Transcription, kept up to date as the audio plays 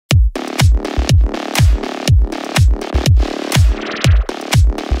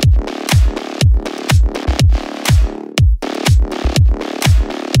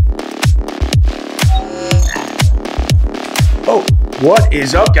What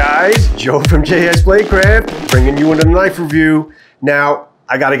is up, guys? Joe from JS Bladecraft, bringing you another knife review. Now,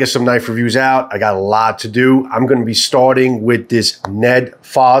 I got to get some knife reviews out. I got a lot to do. I'm going to be starting with this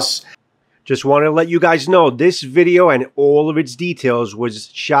Nedfoss. Just want to let you guys know this video and all of its details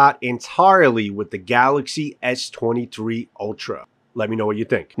was shot entirely with the Galaxy S23 Ultra. Let me know what you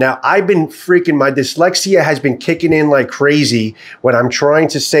think. Now, I've been freaking, my dyslexia has been kicking in like crazy when I'm trying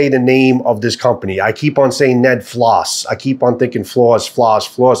to say the name of this company. I keep on saying Nedfoss. I keep on thinking floss,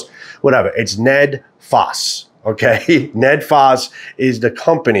 whatever. It's Nedfoss, okay? Nedfoss is the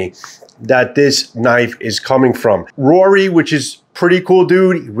company that this knife is coming from. Rory, which is pretty cool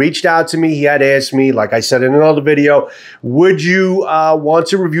dude, he reached out to me. He had asked me, like I said in another video, would you want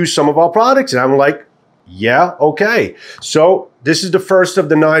to review some of our products? And I'm like, yeah, okay. So this is the first of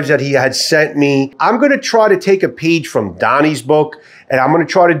the knives that he had sent me. I'm going to try to take a page from Donnie's book, and I'm going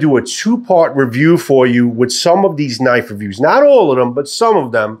to try to do a two-part review for you with some of these knife reviews. Not all of them, but some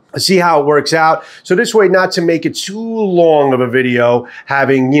of them. See how it works out. So this way, not to make it too long of a video,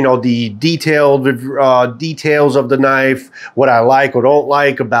 having, you know, the detailed details of the knife, what I like or don't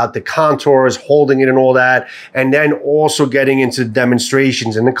like about the contours, holding it and all that, and then also getting into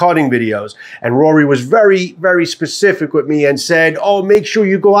demonstrations and the cutting videos. And Rory was very, very specific with me and said, oh, make sure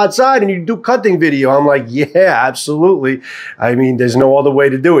you go outside and you do cutting video. I'm like, yeah, absolutely. I mean, there's no other way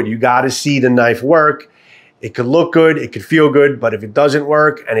to do it. You got to see the knife work. It could look good, it could feel good, but if it doesn't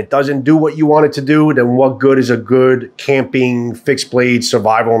work and it doesn't do what you want it to do, then what good is a good camping fixed blade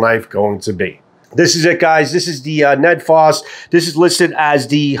survival knife going to be? This is it, guys. This is the Nedfoss. This is listed as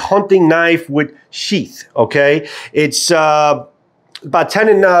the hunting knife with sheath, okay? It's about 10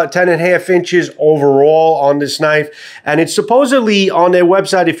 and a half inches overall on this knife. And it's supposedly on their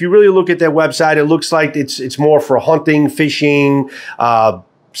website. If you really look at their website, it looks like it's more for hunting, fishing,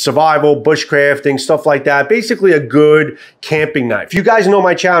 survival, bushcrafting, stuff like that. Basically a good camping knife. If you guys know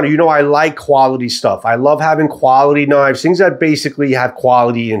my channel, you know I like quality stuff. I love having quality knives, things that basically have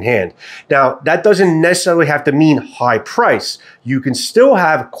quality in hand. Now, that doesn't necessarily have to mean high price. You can still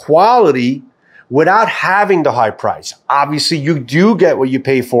have quality without having the high price. Obviously, you do get what you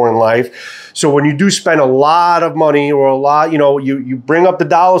pay for in life. So when you do spend a lot of money or a lot, you know, you bring up the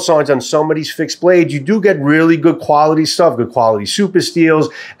dollar signs on some of these fixed blades, you do get really good quality stuff, good quality super steels,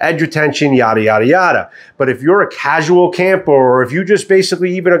 edge retention, yada, yada, yada. But if you're a casual camper, or if you just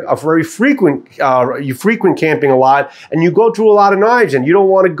basically even a very frequent, you frequent camping a lot and you go through a lot of knives and you don't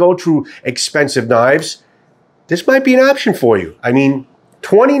want to go through expensive knives, this might be an option for you. I mean,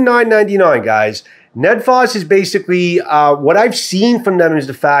 $29.99, guys. Nedfoss is basically, what I've seen from them is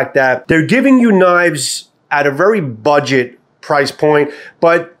the fact that they're giving you knives at a very budget price point,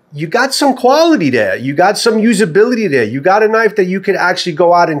 but you got some quality there. You got some usability there. You got a knife that you can actually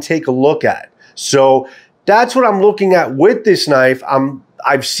go out and take a look at. So that's what I'm looking at with this knife.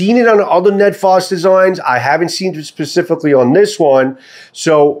 I've seen it on other Nedfoss designs. I haven't seen it specifically on this one.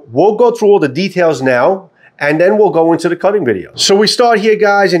 So we'll go through all the details now, and then we'll go into the cutting video. So we start here,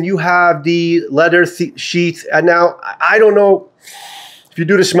 guys, and you have the leather sheath. And now, I don't know if you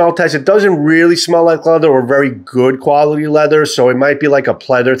do the smell test, it doesn't really smell like leather or very good quality leather. So it might be like a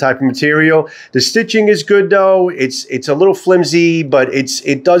pleather type of material. The stitching is good though. It's a little flimsy, but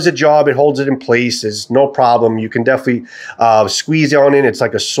it does the job. It holds it in place. There's no problem. You can definitely squeeze on in. It's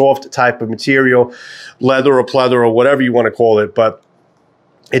like a soft type of material, leather or pleather or whatever you want to call it. But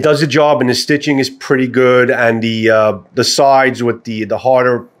it does the job, and the stitching is pretty good, and the sides with the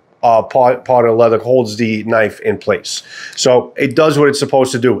harder part of the leather holds the knife in place. So it does what it's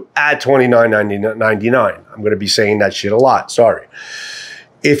supposed to do at $29.99. I'm going to be saying that shit a lot. Sorry.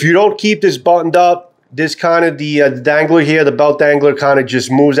 If you don't keep this buttoned up, this kind of the dangler here, the belt dangler kind of just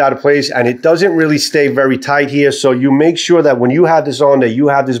moves out of place, and it doesn't really stay very tight here. So you make sure that when you have this on there, you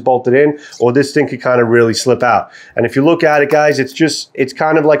have this bolted in, or this thing could kind of really slip out. And if you look at it, guys, it's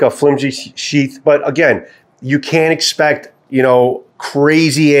kind of like a flimsy sheath. But again, you can't expect, you know,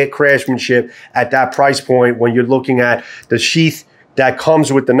 crazy craftsmanship at that price point when you're looking at the sheath that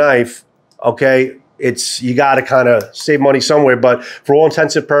comes with the knife, okay? You got to kind of save money somewhere, but for all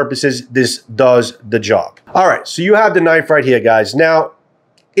intents and purposes, this does the job. All right, so you have the knife right here, guys. Now,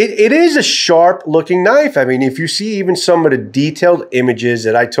 it is a sharp looking knife. I mean, if you see even some of the detailed images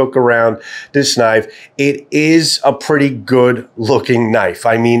that I took around this knife, it is a pretty good looking knife.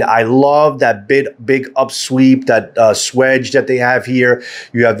 I mean, I love that big upsweep, that swedge that they have here.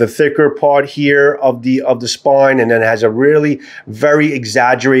 You have the thicker part here of the spine, and then it has a really very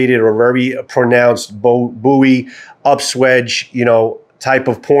exaggerated or very pronounced Bowie upswedge, you know, type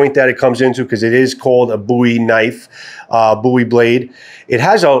of point that it comes into, because it is called a Bowie knife, Bowie blade. It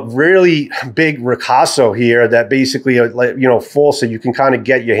has a really big ricasso here that basically, falls so you can kind of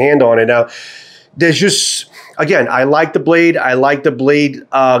get your hand on it. Now, there's just, again, I like the blade. I like the blade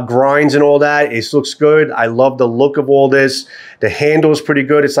grinds and all that. It looks good. I love the look of all this. The handle is pretty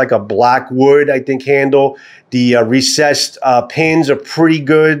good. It's like a black wood, I think, handle. The recessed pins are pretty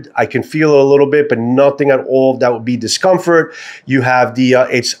good. I can feel it a little bit, but nothing at all that would be discomfort. You have the,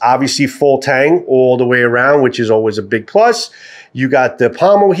 it's obviously full tang all the way around, which is always a big plus. You got the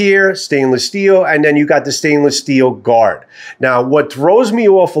pommel here, stainless steel, and then you got the stainless steel guard. Now, what throws me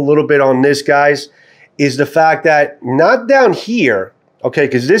off a little bit on this, guys, is the fact that not down here, okay,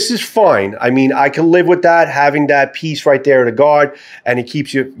 because this is fine. I mean, I can live with that, having that piece right there to guard, and it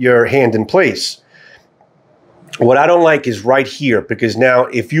keeps your hand in place. What I don't like is right here, because now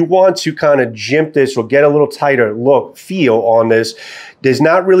if you want to kind of jimp this or get a little tighter feel on this, there's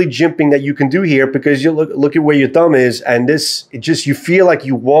not really jimping that you can do here, because you look at where your thumb is, and this, you feel like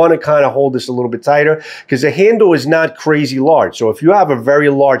you want to kind of hold this a little bit tighter, because the handle is not crazy large. So if you have a very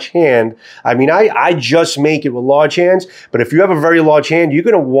large hand, I mean, I just make it with large hands, but if you have a very large hand, you're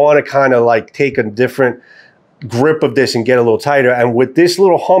going to want to kind of like take a different grip of this and get a little tighter. And with this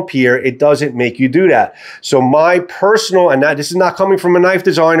little hump here, it doesn't make you do that. So my personal, and this is not coming from a knife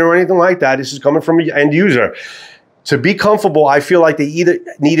designer or anything like that, this is coming from an end user. To be comfortable, I feel like they either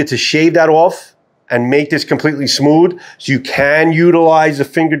needed to shave that off and make this completely smooth, so you can utilize the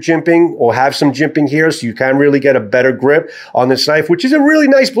finger jimping or have some jimping here, so you can really get a better grip on this knife, which is a really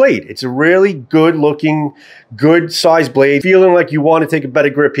nice blade. It's a really good looking, good size blade. Feeling like you want to take a better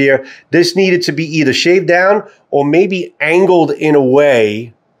grip here, this needed to be either shaved down or maybe angled in a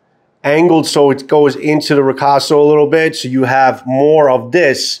way, angled so it goes into the ricasso a little bit, so you have more of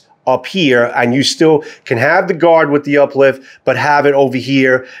this up here, and you still can have the guard with the uplift, but have it over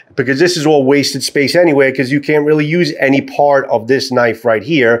here, because this is all wasted space anyway, because you can't really use any part of this knife right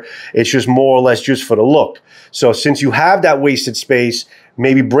here. It's just more or less just for the look. So since you have that wasted space,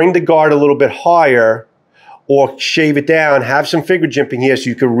 maybe bring the guard a little bit higher, or shave it down, have some finger jimping here,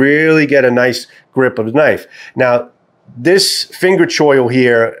 so you can really get a nice grip of the knife. Now, this finger choil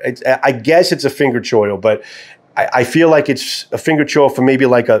here, I guess it's a finger choil, but I feel like it's a finger choil for maybe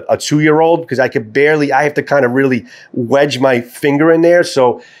like a 2-year-old, because I have to kind of really wedge my finger in there.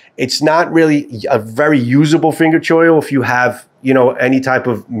 So it's not really a very usable finger choil if you have, any type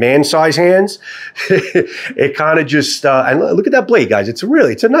of man-size hands. It kind of just, and look at that blade, guys. It's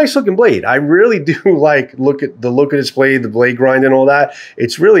a nice looking blade. I really do like look at this blade, the blade grind and all that.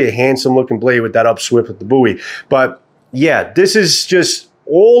 It's really a handsome looking blade with that upswip with the Bowie. But yeah, this is just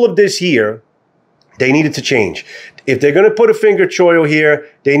all of this here. They needed to change. If they're going to put a finger choil here,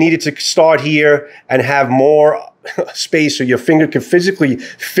 they needed to start here and have more space so your finger can physically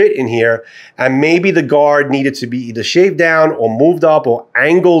fit in here. And maybe the guard needed to be either shaved down or moved up or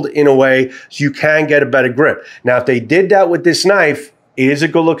angled in a way so you can get a better grip. Now, if they did that with this knife, it is a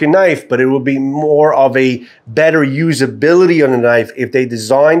good looking knife, but it would be more of a better usability on the knife if they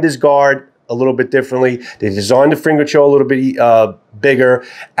designed this guard a little bit differently. They designed the finger choil a little bit bigger,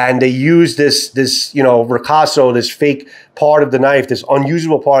 and they used this ricasso, this fake part of the knife, this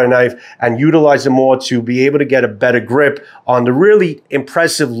unusable part of the knife, and utilized it more to be able to get a better grip on the really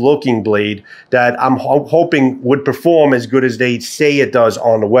impressive looking blade that I'm hoping would perform as good as they say it does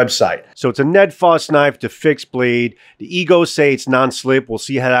on the website. So it's a Nedfoss knife to fix blade. The egos say it's non-slip. We'll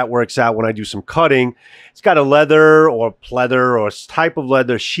see how that works out when I do some cutting. It's got a leather or pleather or type of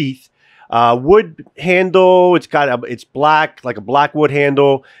leather sheath. Wood handle, it's black, like a black wood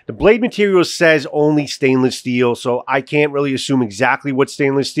handle. The blade material says only stainless steel, so I can't really assume exactly what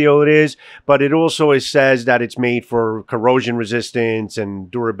stainless steel it is, but it also says that it's made for corrosion resistance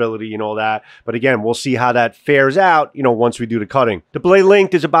and durability and all that. But again, we'll see how that fares out, once we do the cutting. The blade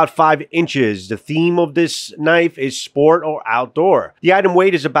length is about 5 inches. The theme of this knife is sport or outdoor. The item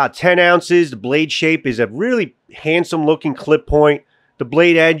weight is about 10 ounces. The blade shape is a really handsome looking clip point. The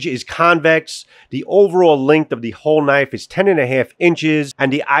blade edge is convex. The overall length of the whole knife is 10.5 inches.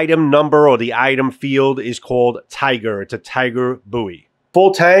 And the item number or the item field is called Tiger. It's a Tiger Bowie.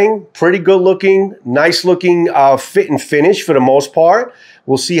 Full tang, pretty good looking, nice looking fit and finish for the most part.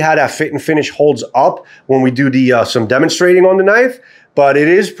 We'll see how that fit and finish holds up when we do some demonstrating on the knife. But it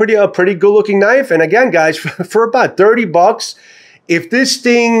is a pretty good looking knife. And again, guys, for about 30 bucks, if this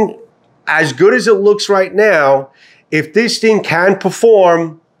thing, as good as it looks right now, if this thing can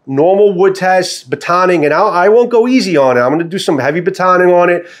perform normal wood tests, batoning, and I won't go easy on it. I'm going to do some heavy batoning on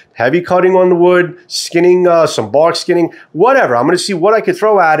it, heavy cutting on the wood, skinning, some bark skinning, whatever. I'm going to see what I could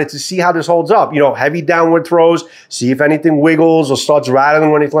throw at it to see how this holds up. You know, heavy downward throws, see if anything wiggles or starts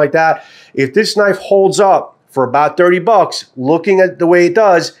rattling or anything like that. If this knife holds up for about 30 bucks, looking at the way it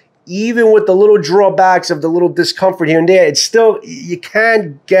does, even with the little drawbacks of the little discomfort here and there, it's still, you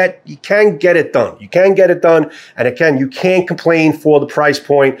can get it done. You can get it done. And again, you can't complain for the price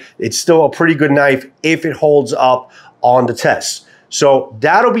point. It's still a pretty good knife if it holds up on the test. So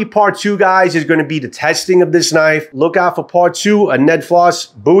that'll be part 2, guys, is going to be the testing of this knife. Look out for part 2, a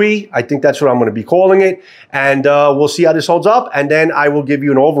Nedfoss Bowie. I think that's what I'm going to be calling it. And we'll see how this holds up. And then I will give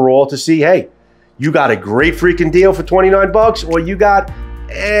you an overall to see, hey, you got a great freaking deal for 29 bucks, or you got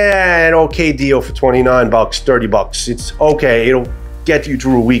an okay deal for 29 bucks, 30 bucks. It's okay. It'll get you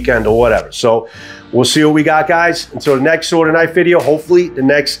through a weekend or whatever. So we'll see what we got, guys. Until the next sword and knife video, hopefully the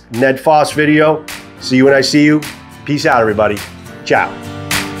next Nedfoss video. See you when I see you. Peace out, everybody. Ciao.